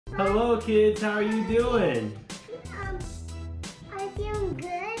Hello kids, how are you doing? I'm feeling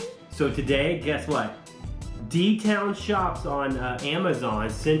good. So today, guess what? Dtown Shops on Amazon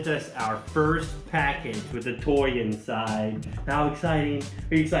sent us our first package with a toy inside. How exciting.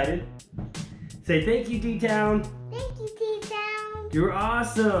 Are you excited? Say thank you, Dtown. Thank you, Dtown. You're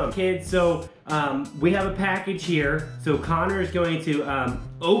awesome. Kids, so we have a package here. So Connor is going to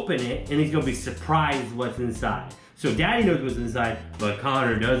open it and he's going to be surprised what's inside. So Daddy knows what's inside, but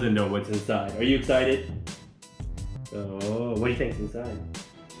Connor doesn't know what's inside. Are you excited? Oh, what do you think's inside?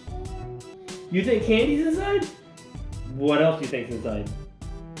 Candy. You think candy's inside? What else do you think's inside?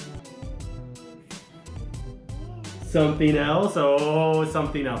 Something else? Oh,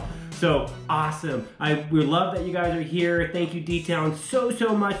 something else. So awesome. We love that you guys are here. Thank you, Dtown,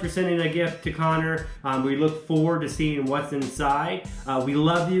 so much for sending a gift to Connor. We look forward to seeing what's inside. We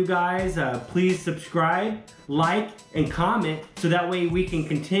love you guys. Please subscribe, like, and comment so that way we can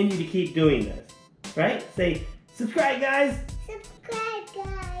continue to keep doing this. Right? Say, subscribe, guys. Subscribe,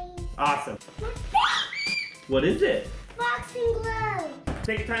 guys. Awesome. What is it? Boxing gloves.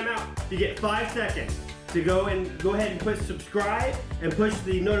 Take a time out. You get 5 seconds to go ahead and push subscribe and push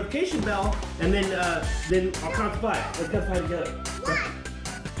the notification bell, and then I'll count to 5. Let's count to 5 together. 1,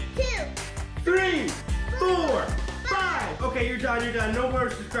 2, 3, 4, 5. Okay, you're done. You're done. No more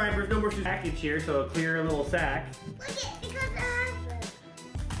subscribers. No more package here. So a clear little sack. look it, because it has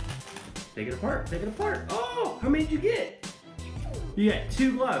Take it apart. Take it apart. Oh, how many did you get? You got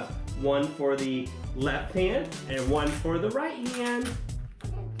 2 gloves. One for the left hand and one for the right hand.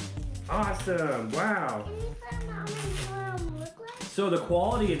 Awesome. Wow. Can you put them on what they look like? So the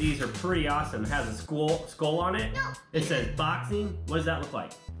quality of these are pretty awesome. It has a skull on it. No. It says boxing. What does that look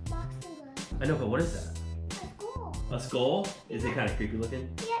like? Boxing gloves. I know, but what is that? A skull. A skull? Is it kind of creepy looking?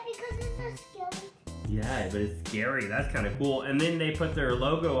 Yeah, because it's a skeleton. Yeah, but it's scary. That's kind of cool. And then they put their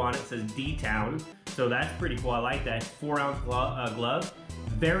logo on it. It says Dtown. So that's pretty cool. I like that. 4-ounce glove.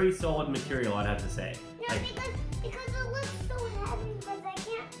 Very solid material, I'd have to say. No, because it looks so heavy, but I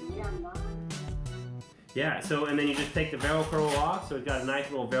can't eat them all. Yeah, so and then you just take the Velcro off. So it's got a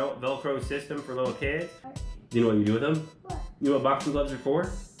nice little Velcro system for little kids. You know what you do with them? What? You know what boxing gloves are for?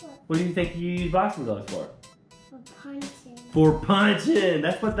 What? What do you think you use boxing gloves for? For punching. For punching.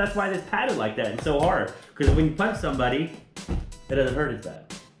 That's why it's padded like that and so hard. Because when you punch somebody, it doesn't hurt as bad.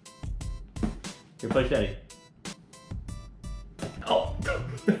 Here, punch Daddy. Oh,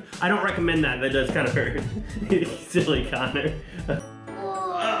 I don't recommend that. That does kind of hurt. Silly Connor.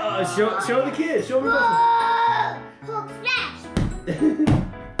 Show the kids. Show them. Hulk smash.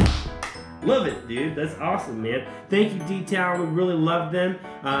 Love it, dude. That's awesome, man. Thank you, Dtown. We really love them.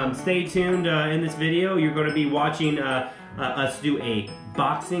 Stay tuned in this video. You're going to be watching us do a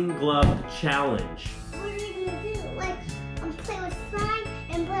boxing glove challenge. What are we going to do? Like, play with slime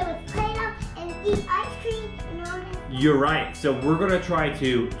and play with Play-Doh and eat ice cream and all that? You're right. So we're going to try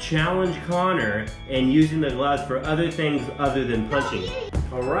to challenge Connor and using the gloves for other things other than punching.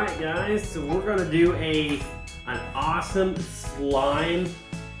 All right, guys. So we're going to do an awesome slime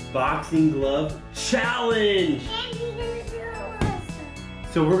boxing glove challenge. And we're going to do it.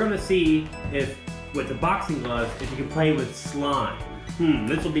 So we're gonna see if, with the boxing gloves, if you can play with slime.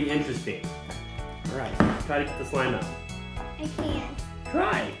 This will be interesting. All right, try to get the slime out. I can't.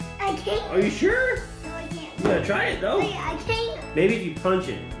 Try. I can't. Are you sure? No, I can't. You gotta try it though. Wait, I can't. Maybe if you punch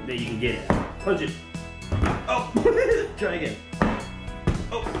it, that you can get it. Punch it. Oh, try again.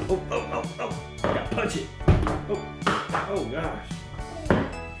 Oh. Yeah, punch it. Oh gosh.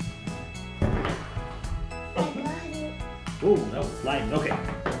 I got it. Oh, that was slime. Okay,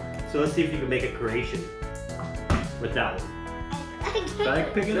 so let's see if you can make a creation with that one. I can't. Try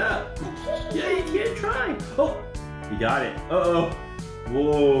to pick it up. I can't. Yeah, you can try. Oh, you got it. Uh-oh.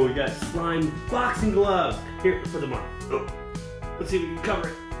 Whoa, you got slime boxing gloves. Here, put them on. Oh. Let's see if we can cover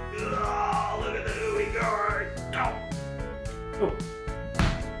it. Oh, look at the ooey guard. Oh.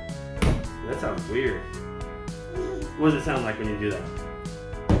 That sounds weird. What does it sound like when you do that?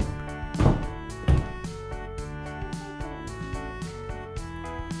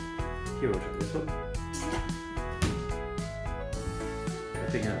 Here, we'll try this one.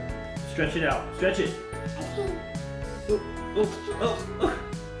 Pick it up. Stretch it out. Stretch it. I can't. Oh.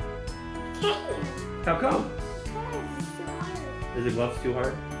 How come? Is the gloves too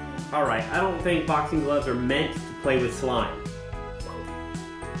hard? All right, I don't think boxing gloves are meant to play with slime.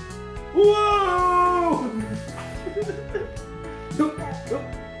 Whoa! Look at it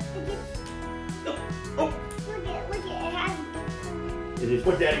has. It is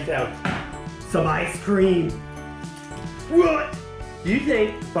what Daddy's out. Some ice cream. What? Do you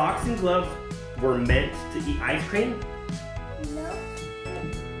think boxing gloves were meant to eat ice cream? No.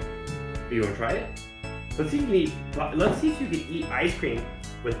 You want to try it? Let's see if you can eat ice cream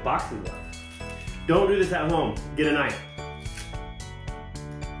with boxing gloves. Don't do this at home. Get a knife.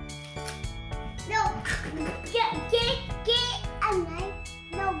 No, get a knife.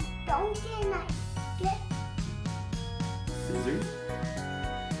 No, don't get a knife. Get Scissors.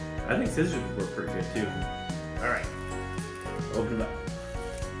 I think scissors would work pretty good too. All right, open it up.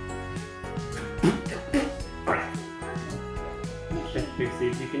 All right. See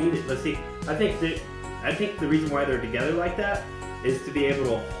if you can eat it. Let's see. I think the reason why they're together like that is to be able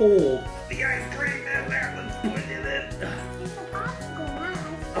to hold the ice cream in there. Let's put it in it. It's a popsicle, not ice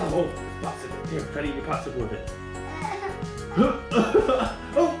cream. Oh, popsicle. Here, try to eat your popsicle with it.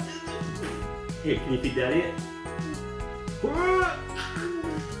 Oh. Here, can you feed Daddy it?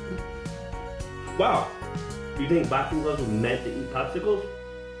 Wow. Do you think boxing gloves were meant to eat popsicles?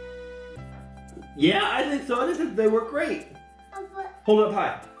 Yeah, I think so. I think they work great. Hold it up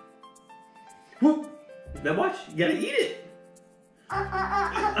high. Whoop. Now watch. You gotta eat it.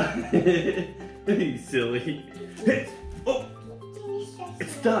 You silly. Oh.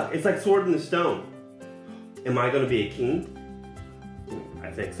 It's stuck. It's like Sword in the Stone. Am I gonna be a king?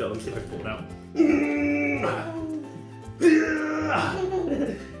 I think so. Let me see if I can pull it out.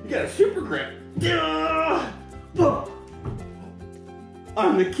 You got a super grip.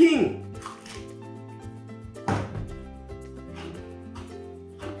 I'm the king.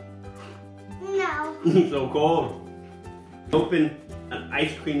 No. So cold. Open an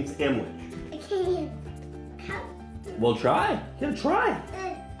ice cream sandwich. I can't. Well, try. Yeah, try.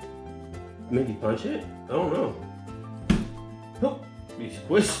 Maybe punch it? I don't know. Oh, you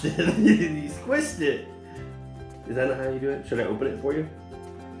squished it. You squished it. Is that not how you do it? Should I open it for you?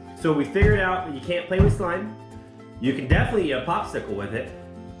 So we figured out that you can't play with slime. You can definitely eat a popsicle with it.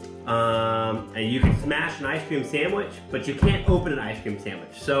 And you can smash an ice cream sandwich, but you can't open an ice cream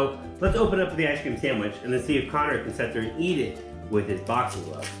sandwich. So let's open up the ice cream sandwich and then see if Connor can sit there and eat it with his boxing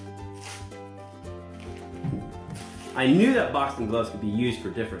gloves. I knew that boxing gloves could be used for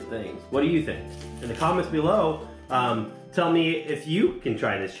different things. What do you think? In the comments below, tell me if you can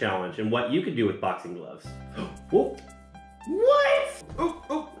try this challenge and what you could do with boxing gloves. Whoa. What? Oh,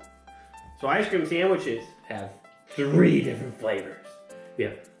 oh. So ice cream sandwiches have 3 different flavors. We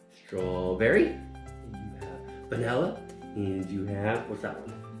have strawberry, and you have vanilla, and you have, what's that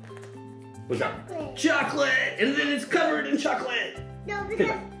one? What's that? Chocolate! And then it's covered in chocolate! No,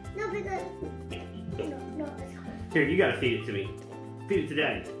 because, no, it's hard. Here, you gotta feed it to me. Feed it to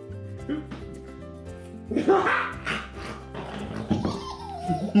Daddy. The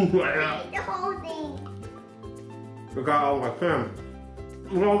whole thing. Look at all my cream.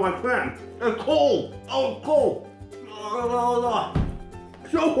 Look at all my cream. It's cold! Oh, it's cold!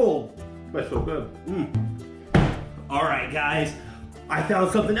 So cold! That's so good. All right, guys. I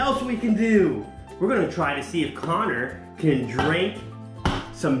found something else we can do. We're gonna try to see if Connor can drink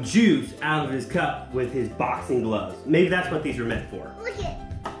some juice out of his cup with his boxing gloves. Maybe that's what these are meant for. Look it.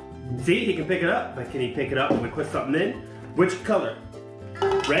 See, he can pick it up, but can he pick it up when we put something in? Which color?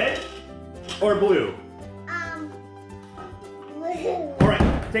 Red or blue? Blue. All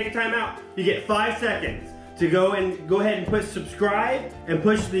right, take a time out. You get 5 seconds to go ahead and push subscribe and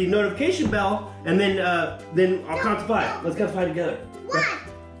push the notification bell, and then I'll count to 5. Let's count to 5 together. 1,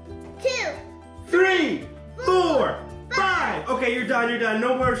 2, 3, 4, 5. Okay, you're done. You're done.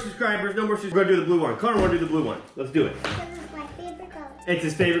 No more subscribers. No more subscribers. We're gonna do the blue one. Connor, want to do the blue one? Let's do it. This is my favorite color. It's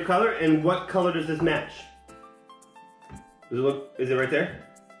his favorite color, and what color does this match? Does it look? Is it right there?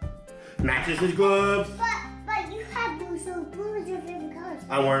 Matches his gloves. But you have blue, so blue is your favorite color.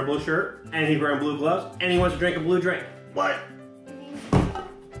 I'm wearing a blue shirt, and he's wearing blue gloves, and he wants to drink a blue drink. What?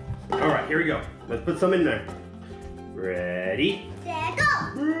 All right, here we go. Let's put some in there. Ready? Set, go.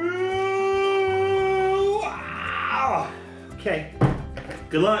 Wow. Okay.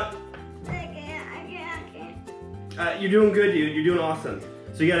 Good luck. I can't. You're doing good, dude. You're doing awesome.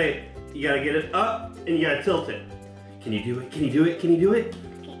 So you gotta get it up, and you gotta tilt it. Can you do it? Can you do it? Can you do it?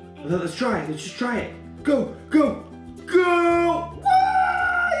 Okay. Let's try it. Let's just try it. Go, go, go!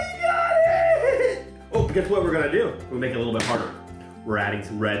 Whoa, you got it! Oh, guess what we're gonna do? We'll make it a little bit harder. We're adding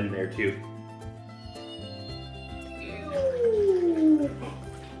some red in there too.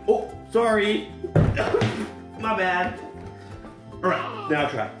 Oh, sorry. My bad. All right, now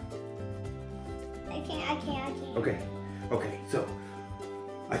try. I can't. Okay, so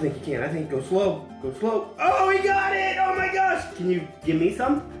I think you can. I think go slow. Go slow. Oh, he got it! Oh my gosh! Can you give me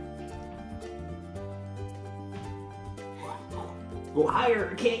some? Go higher.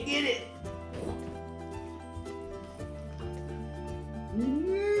 I can't get it.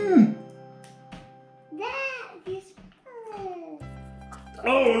 That is fun.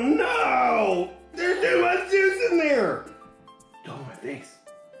 Oh no! There's too much juice in there! Oh, my face.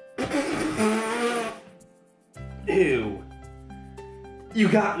 Ew. You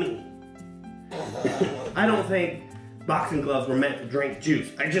got me. I don't think boxing gloves were meant to drink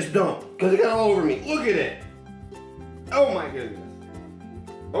juice. I just don't. Because it got all over me. Look at it. Oh my goodness.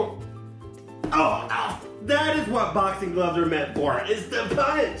 Oh. Oh, ow. That is what boxing gloves are meant for. It's the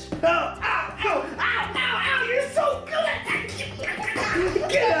punch. Oh, ow, ow, ow, ow, ow. You're so good at that.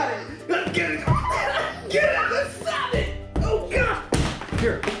 Get at it. Get it. Get it. Let's stop it. Oh, God.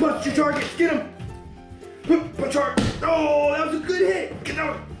 Here, punch your targets. Get him. Punch hard. Oh, that was a good hit. Get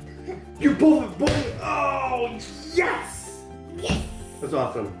out. You're both. Oh, yes. Yes. That's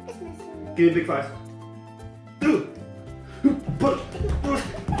awesome. Give me a big five. Punch.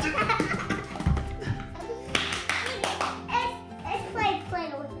 Let's play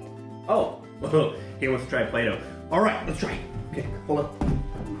Play-Doh with it. Oh, he wants to try Play-Doh. All right, let's try. Okay, hold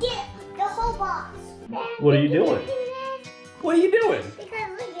on. Get the whole box. What are you doing? What are you doing?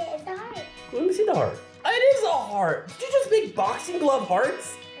 Because look at it's the heart. Let me see the heart. It is a heart. Did you just make boxing glove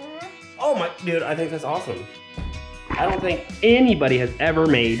hearts? Oh my, dude, I think that's awesome. I don't think anybody has ever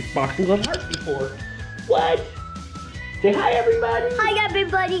made boxing glove hearts before. What? Say hi, everybody. Hi,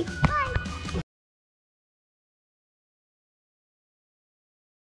 everybody.